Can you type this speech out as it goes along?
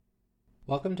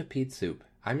Welcome to Pete's Soup.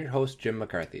 I'm your host, Jim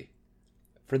McCarthy.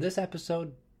 For this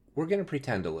episode, we're going to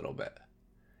pretend a little bit.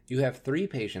 You have 3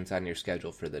 patients on your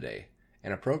schedule for the day,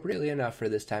 and appropriately enough for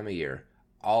this time of year,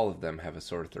 all of them have a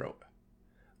sore throat.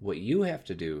 What you have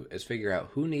to do is figure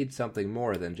out who needs something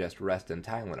more than just rest and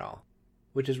Tylenol,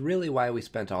 which is really why we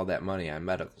spent all that money on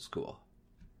medical school.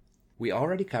 We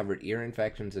already covered ear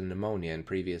infections and pneumonia in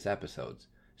previous episodes,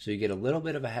 so you get a little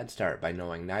bit of a head start by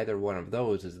knowing neither one of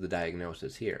those is the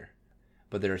diagnosis here.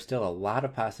 But there are still a lot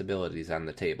of possibilities on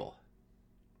the table.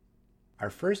 Our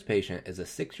first patient is a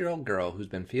 6-year-old girl who's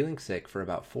been feeling sick for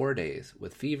about 4 days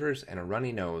with fevers and a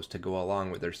runny nose to go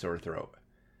along with her sore throat.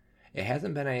 It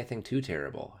hasn't been anything too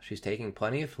terrible. She's taking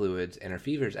plenty of fluids and her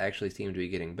fevers actually seem to be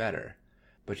getting better,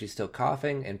 but she's still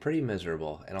coughing and pretty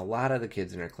miserable, and a lot of the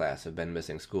kids in her class have been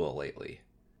missing school lately.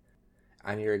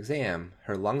 On your exam,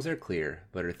 her lungs are clear,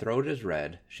 but her throat is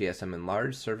red, she has some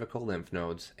enlarged cervical lymph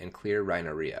nodes, and clear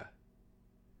rhinorrhea.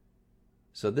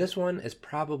 So this one is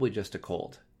probably just a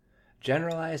cold.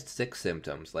 Generalized sick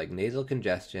symptoms like nasal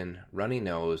congestion, runny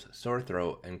nose, sore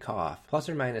throat, and cough, plus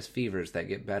or minus fevers that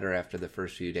get better after the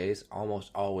first few days,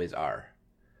 almost always are.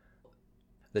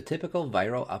 The typical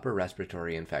viral upper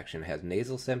respiratory infection has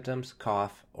nasal symptoms,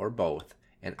 cough, or both,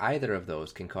 and either of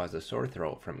those can cause a sore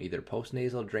throat from either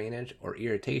postnasal drainage or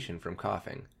irritation from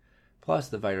coughing. Plus,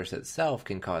 the virus itself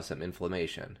can cause some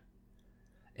inflammation.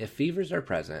 If fevers are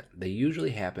present, they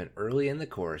usually happen early in the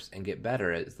course and get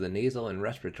better as the nasal and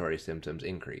respiratory symptoms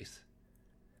increase.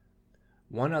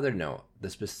 One other note, the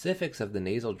specifics of the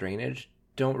nasal drainage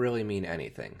don't really mean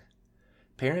anything.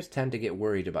 Parents tend to get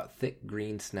worried about thick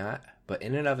green snot, but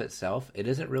in and of itself, it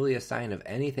isn't really a sign of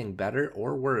anything better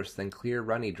or worse than clear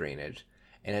runny drainage,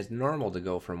 and it's normal to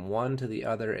go from one to the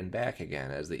other and back again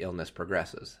as the illness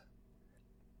progresses.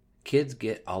 Kids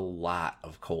get a lot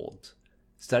of colds.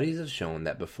 Studies have shown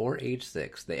that before age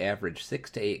 6, they average 6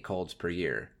 to 8 colds per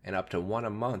year, and up to 1 a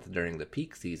month during the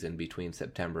peak season between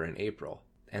September and April.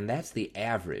 And that's the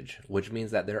average, which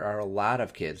means that there are a lot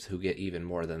of kids who get even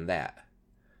more than that.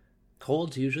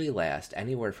 Colds usually last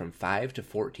anywhere from 5 to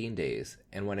 14 days,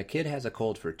 and when a kid has a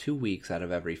cold for 2 weeks out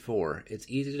of every 4, it's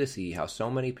easy to see how so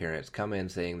many parents come in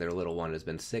saying their little one has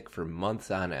been sick for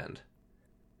months on end.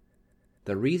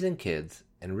 The reason kids,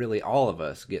 and really all of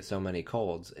us, get so many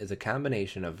colds is a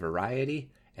combination of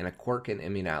variety and a quirk in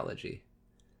immunology.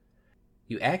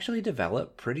 You actually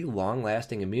develop pretty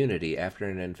long-lasting immunity after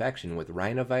an infection with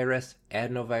rhinovirus,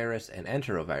 adenovirus, and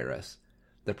enterovirus.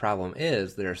 The problem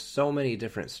is there are so many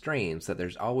different strains that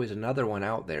there's always another one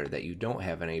out there that you don't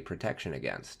have any protection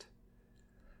against.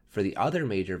 For the other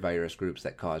major virus groups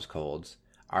that cause colds,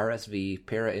 RSV,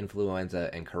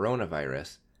 parainfluenza, and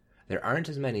coronavirus, there aren't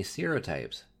as many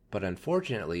serotypes, but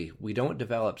unfortunately, we don't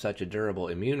develop such a durable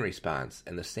immune response,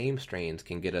 and the same strains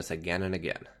can get us again and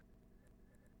again.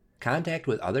 Contact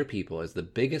with other people is the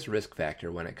biggest risk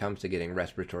factor when it comes to getting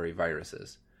respiratory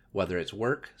viruses, whether it's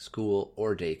work, school,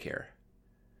 or daycare.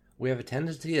 We have a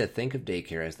tendency to think of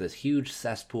daycare as this huge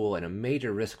cesspool and a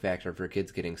major risk factor for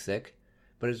kids getting sick,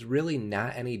 but it's really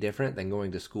not any different than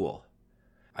going to school.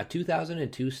 A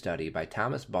 2002 study by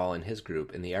Thomas Ball and his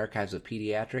group in the Archives of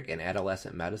Pediatric and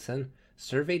Adolescent Medicine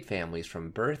surveyed families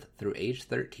from birth through age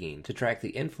 13 to track the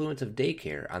influence of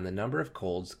daycare on the number of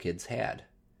colds kids had.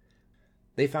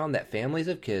 They found that families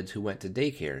of kids who went to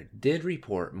daycare did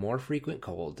report more frequent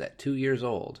colds at 2 years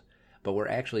old, but were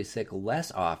actually sick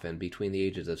less often between the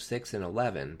ages of 6 and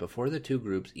 11 before the two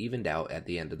groups evened out at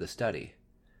the end of the study.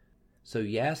 So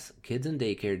yes, kids in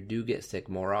daycare do get sick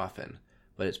more often,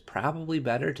 but it's probably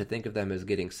better to think of them as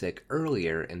getting sick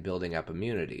earlier and building up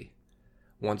immunity.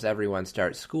 Once everyone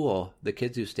starts school, the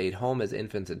kids who stayed home as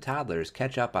infants and toddlers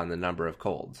catch up on the number of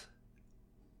colds.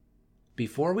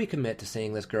 Before we commit to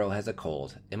saying this girl has a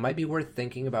cold, it might be worth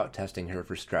thinking about testing her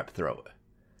for strep throat.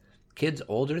 Kids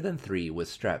older than 3 with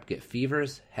strep get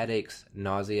fevers, headaches,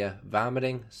 nausea,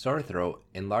 vomiting, sore throat,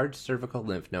 enlarged cervical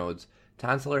lymph nodes,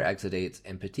 tonsillar exudates,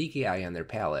 and petechiae on their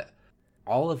palate,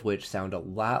 all of which sound a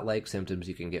lot like symptoms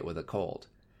you can get with a cold,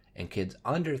 and kids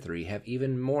under 3 have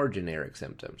even more generic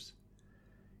symptoms.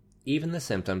 Even the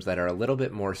symptoms that are a little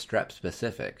bit more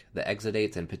strep-specific, the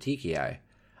exudates and petechiae,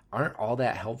 aren't all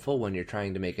that helpful when you're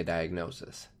trying to make a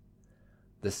diagnosis.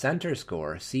 The CENTOR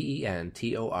score,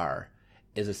 CENTOR,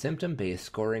 is a symptom-based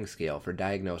scoring scale for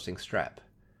diagnosing strep.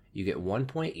 You get 1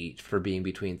 point each for being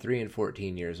between 3 and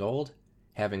 14 years old,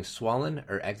 having swollen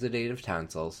or exudative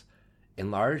tonsils,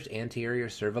 enlarged anterior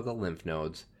cervical lymph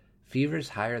nodes, fevers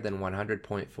higher than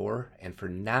 100.4, and for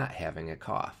not having a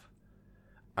cough.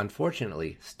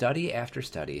 Unfortunately, study after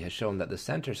study has shown that the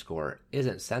center score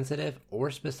isn't sensitive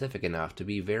or specific enough to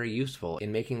be very useful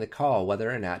in making the call whether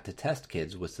or not to test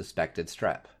kids with suspected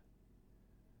strep.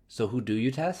 So who do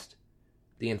you test?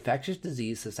 The Infectious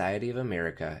Disease Society of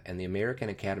America and the American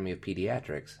Academy of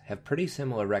Pediatrics have pretty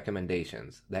similar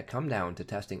recommendations that come down to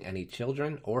testing any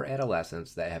children or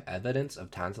adolescents that have evidence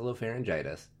of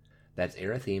tonsillopharyngitis, that's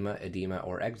erythema, edema,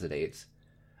 or exudates,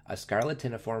 a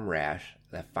scarlatiniform rash,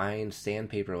 that fine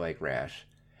sandpaper-like rash,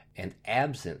 and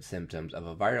absent symptoms of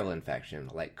a viral infection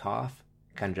like cough,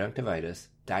 conjunctivitis,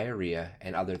 diarrhea,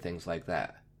 and other things like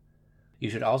that. You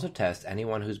should also test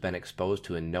anyone who's been exposed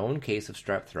to a known case of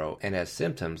strep throat and has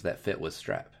symptoms that fit with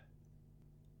strep.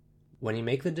 When you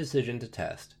make the decision to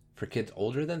test, for kids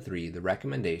older than 3, the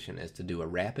recommendation is to do a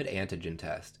rapid antigen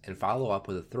test and follow up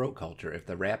with a throat culture if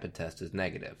the rapid test is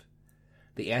negative.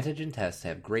 The antigen tests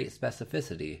have great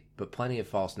specificity, but plenty of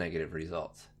false negative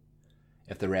results.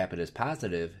 If the rapid is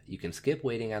positive, you can skip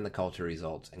waiting on the culture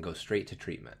results and go straight to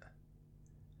treatment.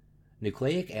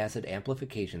 Nucleic acid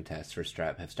amplification tests for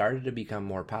strep have started to become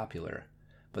more popular,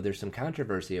 but there's some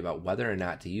controversy about whether or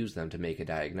not to use them to make a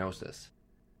diagnosis.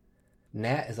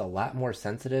 NAT is a lot more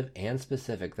sensitive and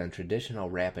specific than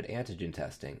traditional rapid antigen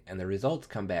testing, and the results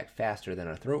come back faster than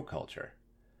a throat culture.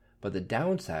 But the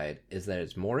downside is that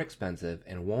it's more expensive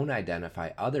and won't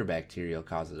identify other bacterial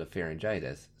causes of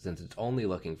pharyngitis since it's only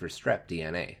looking for strep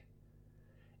DNA.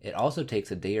 It also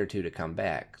takes a day or two to come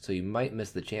back, so you might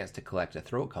miss the chance to collect a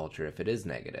throat culture if it is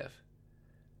negative.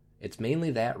 It's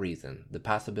mainly that reason, the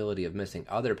possibility of missing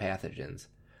other pathogens,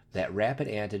 that rapid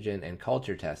antigen and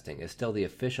culture testing is still the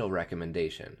official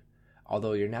recommendation,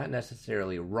 although you're not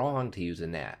necessarily wrong to use a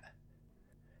NAT.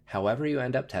 However you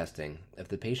end up testing, if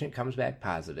the patient comes back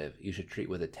positive, you should treat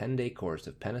with a 10-day course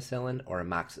of penicillin or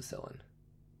amoxicillin.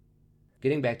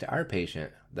 Getting back to our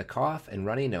patient, the cough and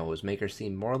runny nose make her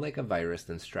seem more like a virus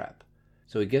than strep,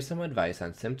 so we give some advice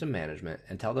on symptom management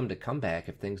and tell them to come back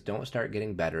if things don't start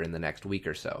getting better in the next week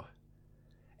or so.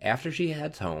 After she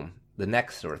heads home, the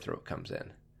next sore throat comes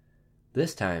in.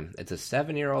 This time, it's a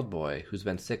 7-year-old boy who's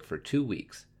been sick for 2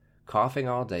 weeks, coughing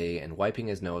all day and wiping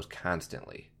his nose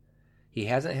constantly. He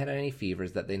hasn't had any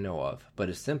fevers that they know of, but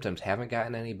his symptoms haven't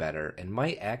gotten any better and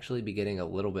might actually be getting a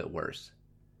little bit worse.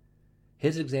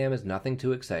 His exam is nothing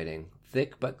too exciting: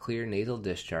 thick but clear nasal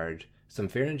discharge, some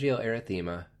pharyngeal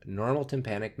erythema, normal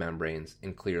tympanic membranes,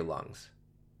 and clear lungs.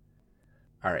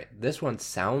 Alright, this one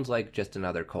sounds like just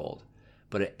another cold,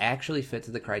 but it actually fits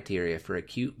the criteria for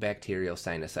acute bacterial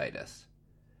sinusitis.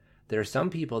 There are some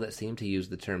people that seem to use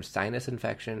the terms sinus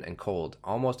infection and cold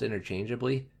almost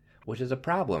interchangeably, which is a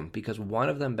problem because one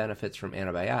of them benefits from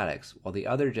antibiotics while the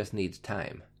other just needs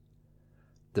time.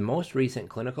 The most recent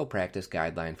clinical practice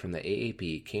guideline from the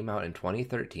AAP came out in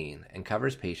 2013 and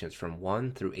covers patients from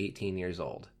 1 through 18 years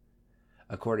old.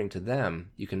 According to them,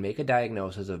 you can make a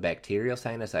diagnosis of bacterial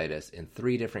sinusitis in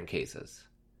 3 different cases.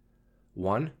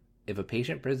 1. If a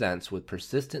patient presents with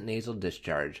persistent nasal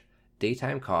discharge,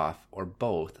 daytime cough, or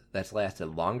both that's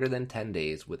lasted longer than 10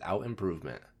 days without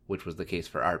improvement, which was the case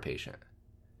for our patient.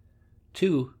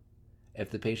 2. If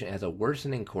the patient has a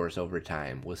worsening course over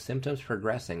time with symptoms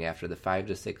progressing after the 5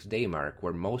 to 6 day mark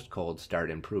where most colds start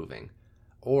improving,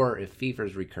 or if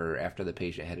fevers recur after the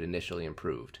patient had initially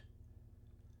improved.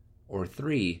 Or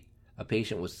 3. A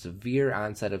patient with severe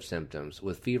onset of symptoms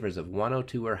with fevers of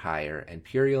 102 or higher and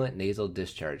purulent nasal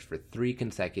discharge for 3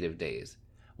 consecutive days,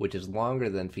 which is longer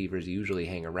than fevers usually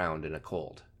hang around in a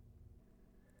cold.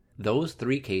 Those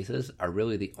 3 cases are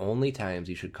really the only times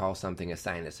you should call something a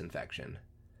sinus infection.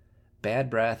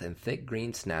 Bad breath and thick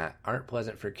green snot aren't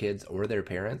pleasant for kids or their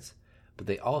parents, but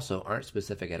they also aren't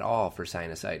specific at all for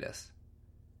sinusitis.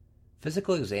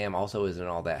 Physical exam also isn't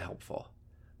all that helpful.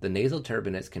 The nasal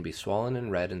turbinates can be swollen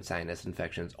and red in sinus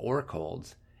infections or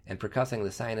colds, and percussing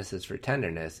the sinuses for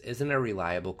tenderness isn't a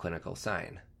reliable clinical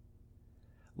sign.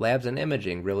 Labs and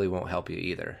imaging really won't help you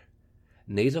either.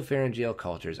 Nasopharyngeal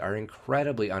cultures are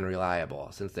incredibly unreliable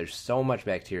since there's so much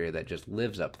bacteria that just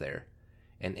lives up there,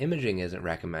 and imaging isn't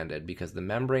recommended because the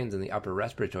membranes in the upper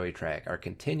respiratory tract are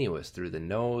continuous through the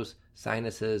nose,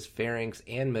 sinuses, pharynx,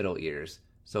 and middle ears,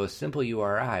 so a simple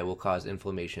URI will cause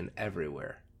inflammation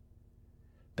everywhere.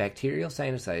 Bacterial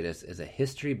sinusitis is a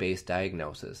history-based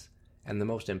diagnosis, and the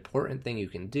most important thing you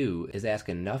can do is ask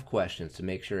enough questions to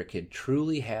make sure a kid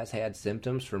truly has had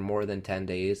symptoms for more than 10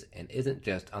 days and isn't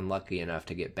just unlucky enough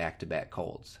to get back-to-back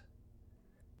colds.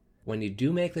 When you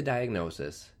do make the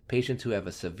diagnosis, patients who have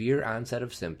a severe onset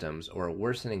of symptoms or a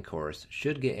worsening course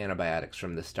should get antibiotics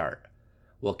from the start,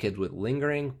 while kids with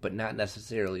lingering but not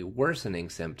necessarily worsening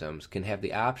symptoms can have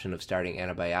the option of starting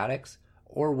antibiotics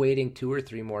or waiting 2 or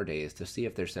 3 more days to see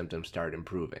if their symptoms start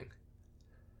improving.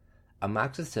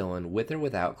 Amoxicillin with or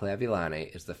without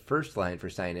clavulanate is the first line for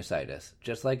sinusitis,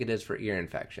 just like it is for ear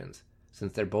infections,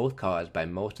 since they're both caused by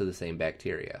most of the same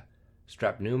bacteria,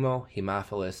 Strep pneumo,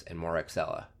 Haemophilus, and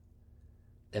Moraxella.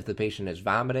 If the patient is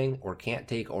vomiting or can't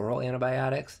take oral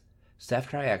antibiotics,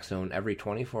 ceftriaxone every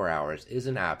 24 hours is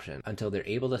an option until they're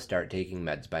able to start taking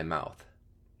meds by mouth.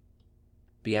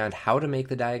 Beyond how to make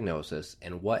the diagnosis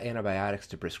and what antibiotics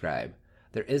to prescribe,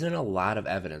 there isn't a lot of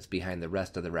evidence behind the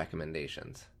rest of the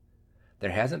recommendations.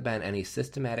 There hasn't been any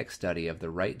systematic study of the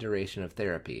right duration of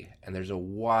therapy, and there's a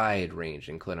wide range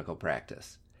in clinical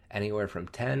practice, anywhere from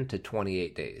 10 to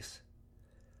 28 days.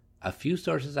 A few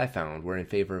sources I found were in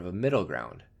favor of a middle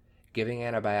ground, giving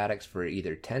antibiotics for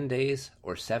either 10 days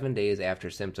or 7 days after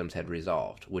symptoms had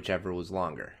resolved, whichever was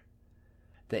longer.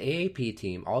 The AAP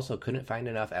team also couldn't find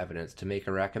enough evidence to make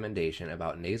a recommendation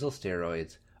about nasal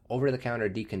steroids, over-the-counter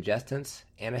decongestants,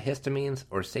 antihistamines,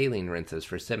 or saline rinses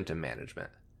for symptom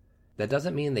management. That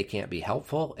doesn't mean they can't be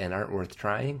helpful and aren't worth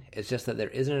trying, it's just that there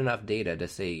isn't enough data to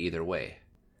say either way.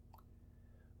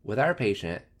 With our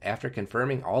patient, after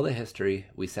confirming all the history,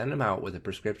 we send him out with a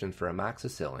prescription for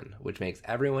amoxicillin, which makes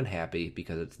everyone happy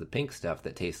because it's the pink stuff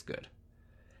that tastes good.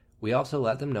 We also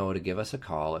let them know to give us a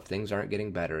call if things aren't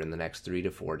getting better in the next 3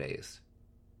 to 4 days.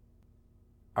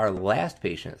 Our last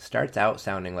patient starts out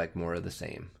sounding like more of the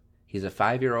same. He's a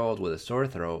 5-year-old with a sore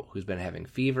throat who's been having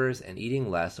fevers and eating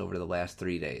less over the last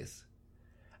 3 days.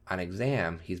 On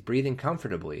exam, he's breathing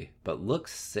comfortably, but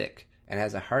looks sick and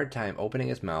has a hard time opening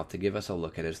his mouth to give us a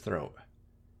look at his throat.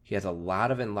 He has a lot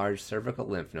of enlarged cervical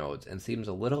lymph nodes and seems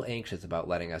a little anxious about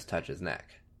letting us touch his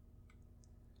neck.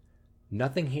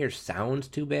 Nothing here sounds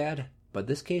too bad, but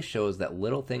this case shows that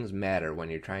little things matter when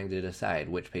you're trying to decide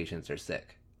which patients are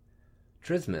sick.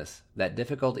 Trismus, that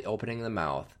difficulty opening the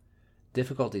mouth,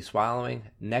 difficulty swallowing,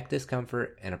 neck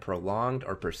discomfort, and a prolonged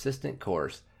or persistent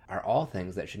course are all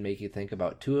things that should make you think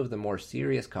about 2 of the more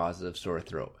serious causes of sore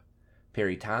throat,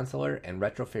 peritonsillar and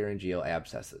retropharyngeal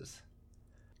abscesses.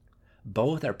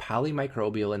 Both are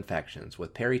polymicrobial infections,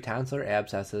 with peritonsillar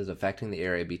abscesses affecting the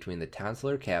area between the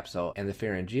tonsillar capsule and the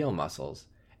pharyngeal muscles,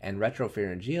 and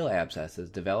retropharyngeal abscesses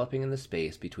developing in the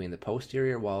space between the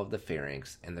posterior wall of the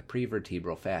pharynx and the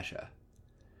prevertebral fascia.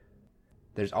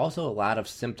 There's also a lot of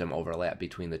symptom overlap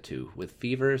between the two, with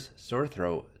fevers, sore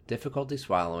throat, difficulty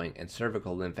swallowing, and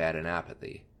cervical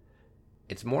lymphadenopathy.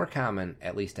 It's more common,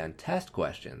 at least on test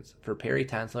questions, for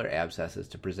peritonsillar abscesses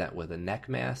to present with a neck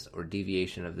mass or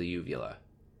deviation of the uvula.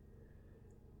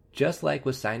 Just like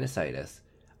with sinusitis,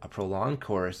 a prolonged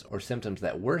course or symptoms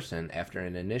that worsen after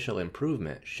an initial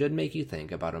improvement should make you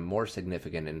think about a more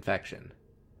significant infection.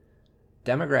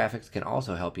 Demographics can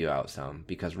also help you out some,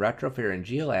 because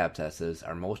retropharyngeal abscesses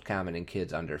are most common in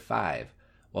kids under 5,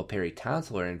 while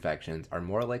peritonsillar infections are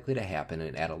more likely to happen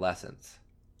in adolescents.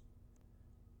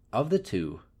 Of the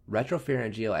two,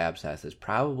 retropharyngeal abscess is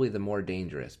probably the more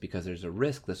dangerous because there's a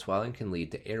risk the swelling can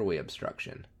lead to airway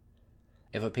obstruction.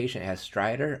 If a patient has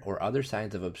stridor or other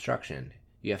signs of obstruction,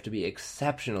 you have to be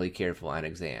exceptionally careful on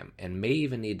exam and may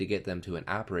even need to get them to an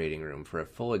operating room for a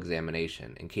full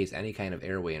examination in case any kind of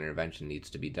airway intervention needs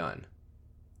to be done.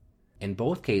 In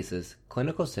both cases,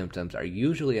 clinical symptoms are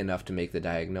usually enough to make the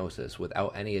diagnosis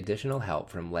without any additional help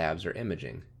from labs or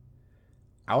imaging.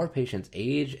 Our patient's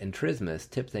age and trismus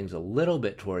tip things a little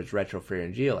bit towards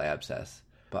retropharyngeal abscess,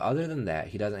 but other than that,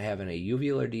 he doesn't have any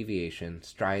uvular deviation,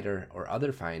 stridor, or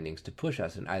other findings to push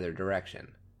us in either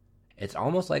direction. It's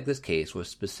almost like this case was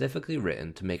specifically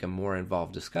written to make a more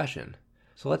involved discussion,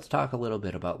 so let's talk a little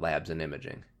bit about labs and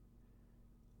imaging.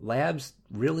 Labs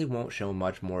really won't show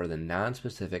much more than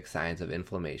nonspecific signs of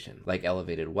inflammation, like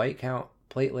elevated white count,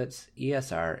 platelets,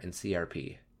 ESR, and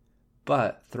CRP.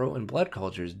 But throat and blood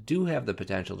cultures do have the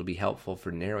potential to be helpful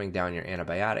for narrowing down your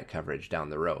antibiotic coverage down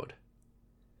the road.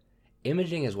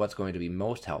 Imaging is what's going to be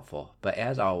most helpful, but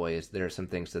as always, there are some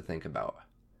things to think about.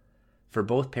 For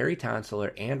both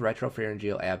peritonsillar and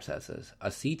retropharyngeal abscesses,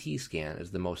 a CT scan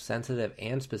is the most sensitive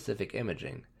and specific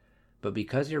imaging, but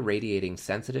because you're radiating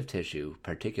sensitive tissue,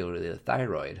 particularly the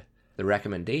thyroid, the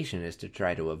recommendation is to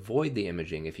try to avoid the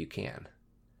imaging if you can.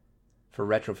 For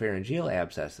retropharyngeal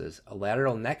abscesses, a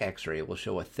lateral neck x-ray will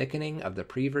show a thickening of the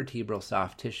prevertebral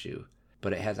soft tissue,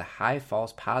 but it has a high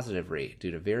false positive rate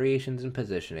due to variations in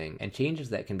positioning and changes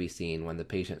that can be seen when the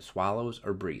patient swallows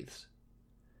or breathes.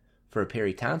 For a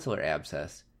peritonsillar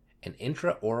abscess, an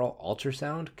intraoral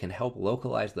ultrasound can help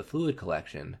localize the fluid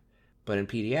collection, but in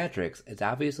pediatrics, it's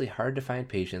obviously hard to find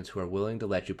patients who are willing to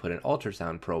let you put an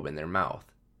ultrasound probe in their mouth.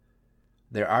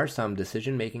 There are some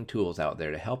decision-making tools out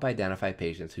there to help identify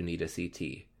patients who need a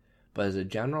CT, but as a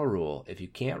general rule, if you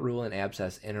can't rule an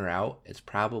abscess in or out, it's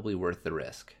probably worth the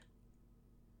risk.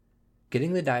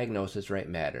 Getting the diagnosis right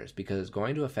matters because it's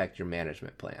going to affect your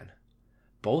management plan.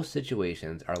 Both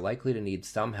situations are likely to need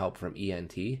some help from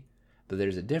ENT, but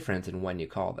there's a difference in when you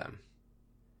call them.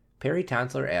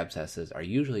 Peritonsillar abscesses are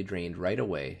usually drained right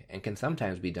away and can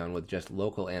sometimes be done with just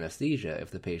local anesthesia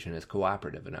if the patient is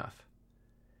cooperative enough.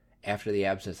 After the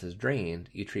abscess is drained,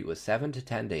 you treat with 7 to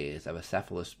 10 days of a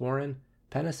cephalosporin,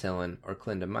 penicillin, or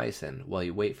clindamycin while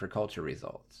you wait for culture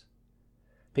results.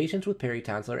 Patients with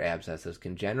peritonsillar abscesses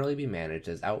can generally be managed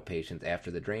as outpatients after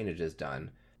the drainage is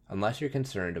done, unless you're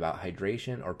concerned about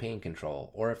hydration or pain control,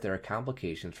 or if there are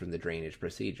complications from the drainage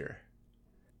procedure.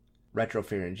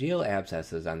 Retropharyngeal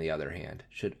abscesses, on the other hand,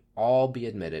 should all be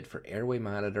admitted for airway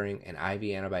monitoring and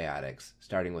IV antibiotics,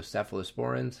 starting with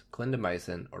cephalosporins,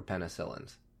 clindamycin, or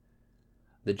penicillins.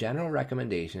 The general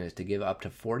recommendation is to give up to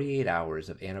 48 hours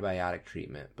of antibiotic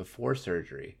treatment before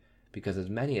surgery because as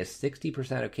many as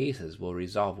 60% of cases will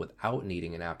resolve without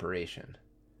needing an operation.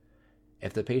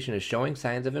 If the patient is showing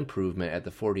signs of improvement at the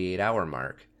 48-hour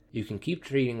mark, you can keep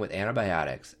treating with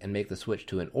antibiotics and make the switch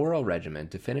to an oral regimen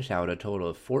to finish out a total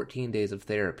of 14 days of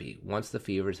therapy once the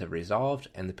fevers have resolved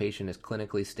and the patient is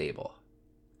clinically stable.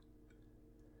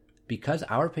 Because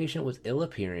our patient was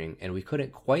ill-appearing and we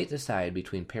couldn't quite decide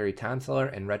between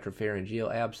peritonsillar and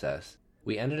retropharyngeal abscess,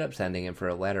 we ended up sending him for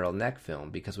a lateral neck film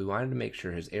because we wanted to make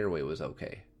sure his airway was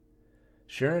okay.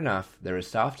 Sure enough, there was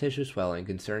soft tissue swelling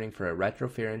concerning for a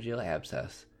retropharyngeal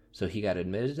abscess, so he got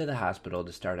admitted to the hospital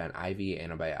to start on IV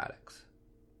antibiotics.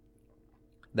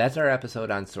 That's our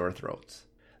episode on sore throats.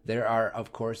 There are,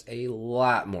 of course, a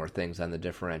lot more things on the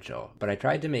differential, but I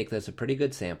tried to make this a pretty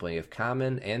good sampling of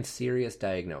common and serious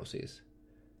diagnoses.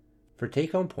 For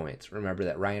take-home points, remember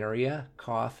that rhinorrhea,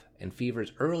 cough, and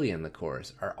fevers early in the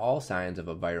course are all signs of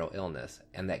a viral illness,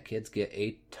 and that kids get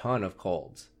a ton of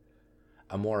colds.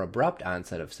 A more abrupt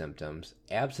onset of symptoms,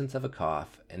 absence of a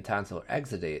cough, and tonsillar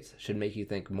exudates should make you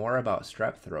think more about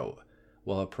strep throat,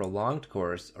 while a prolonged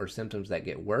course or symptoms that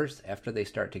get worse after they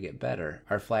start to get better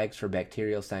are flags for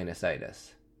bacterial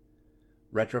sinusitis.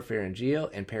 Retropharyngeal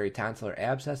and peritonsillar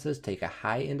abscesses take a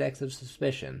high index of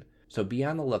suspicion, so be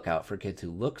on the lookout for kids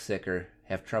who look sicker,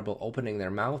 have trouble opening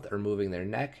their mouth or moving their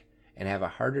neck, and have a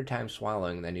harder time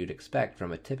swallowing than you'd expect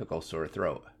from a typical sore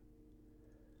throat.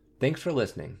 Thanks for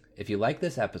listening. If you like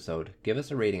this episode, give us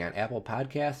a rating on Apple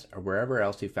Podcasts or wherever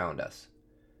else you found us.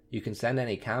 You can send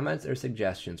any comments or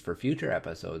suggestions for future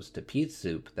episodes to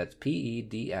PedsSoup, that's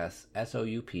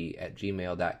PEDSSOUP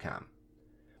 @gmail.com.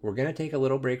 We're going to take a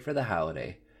little break for the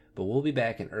holiday, but we'll be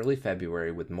back in early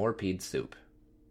February with more PedsSoup.